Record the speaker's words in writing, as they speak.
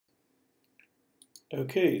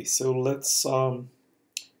Okay, so let's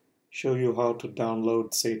show you how to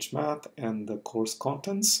download Sage Math and the course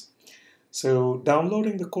contents. So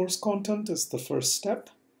downloading the course content is the first step.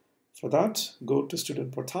 For that, go to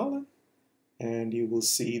Student Portalen and you will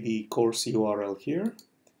see the course URL here.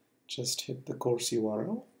 Just hit the course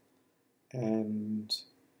URL and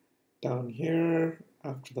down here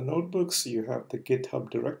after the notebooks you have the GitHub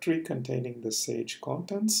directory containing the Sage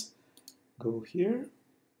contents. Go here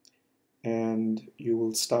and you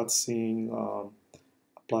will start seeing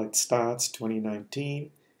Applied Stats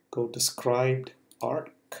 2019. Go to Scribed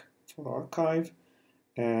Arc for archive,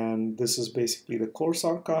 and this is basically the course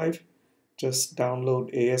archive. Just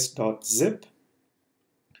download as.zip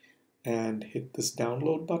and hit this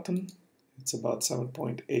download button. It's about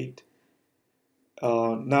 7.8.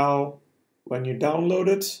 Now when you download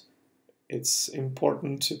it, it's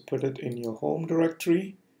important to put it in your home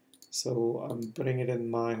directory. So I'm putting it in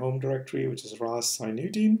my home directory, which is ras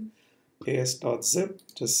Scinutin, as.zip,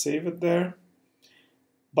 just save it there.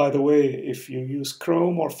 By the way, if you use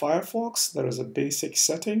Chrome or Firefox, there is a basic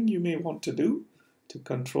setting you may want to do to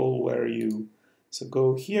control where you, so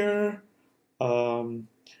go here and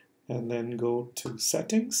then go to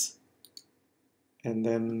settings, and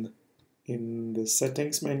then in the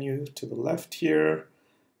settings menu to the left here,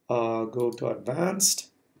 go to advanced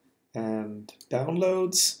and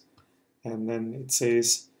downloads, and then it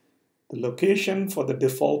says the location for the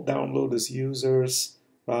default download is users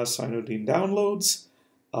ras Scinutin downloads,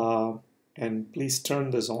 and please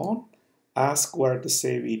turn this on. Ask where to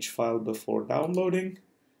save each file before downloading.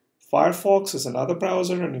 Firefox is another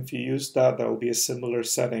browser, and if you use that, there will be a similar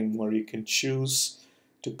setting where you can choose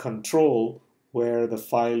to control where the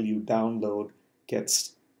file you download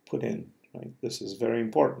gets put in. Right? This is very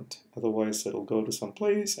important. Otherwise, it'll go to some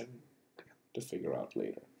place and to figure out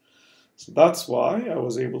later. So that's why I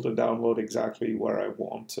was able to download exactly where I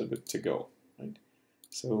wanted it to go. Right?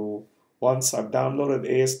 So once I've downloaded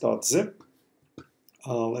as.zip,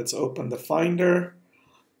 let's open the Finder,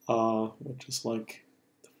 which is like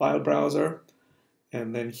the file browser.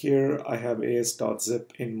 And then here I have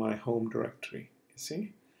as.zip in my home directory. You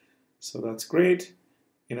see? So that's great.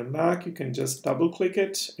 In a Mac, you can just double click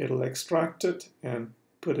it. It'll extract it and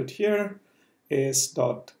put it here. as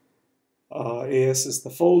is the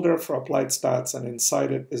folder for Applied Stats, and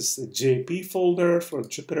inside it is the JP folder for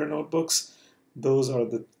Jupyter Notebooks. Those are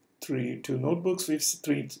the three notebooks we've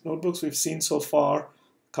seen so far. A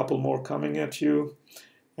couple more coming at you.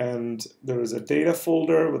 And there is a data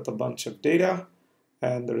folder with a bunch of data,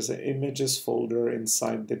 and there's an images folder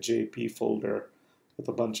inside the JP folder with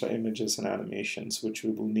a bunch of images and animations, which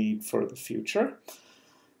we will need for the future.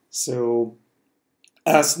 So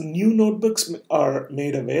as new notebooks are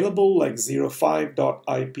made available, like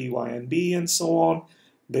 05.ipynb and so on,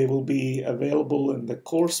 they will be available in the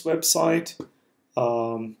course website.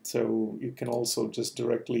 So you can also just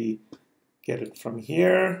directly get it from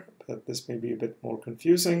here, but this may be a bit more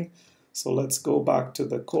confusing. So let's go back to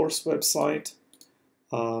the course website.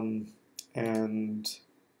 And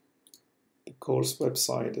the course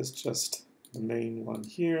website is just the main one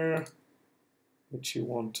here, which you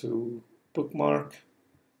want to bookmark.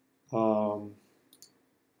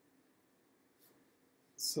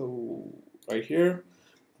 So right here,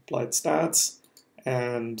 Applied Stats,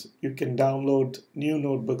 and you can download new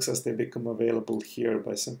notebooks as they become available here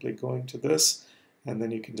by simply going to this, and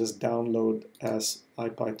then you can just download as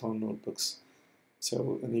IPython notebooks.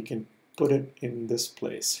 So, and you can put it in this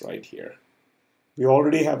place right here. We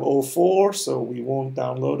already have 04, so we won't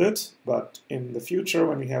download it, but in the future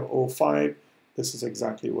when we have 05, this is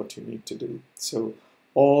exactly what you need to do. So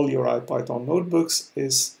all your IPython notebooks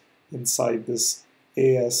is inside this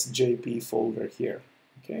ASJP folder here.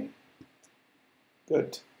 Okay,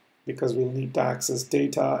 good, because we'll need to access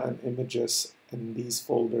data and images in these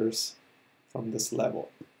folders from this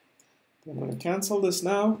level. I'm going to cancel this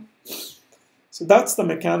now. So that's the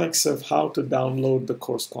mechanics of how to download the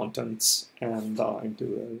course contents and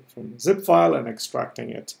from a zip file and extracting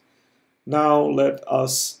it. Now let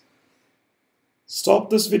us stop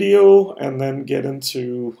this video and then get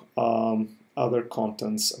into other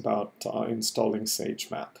contents about installing Sage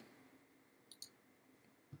Math.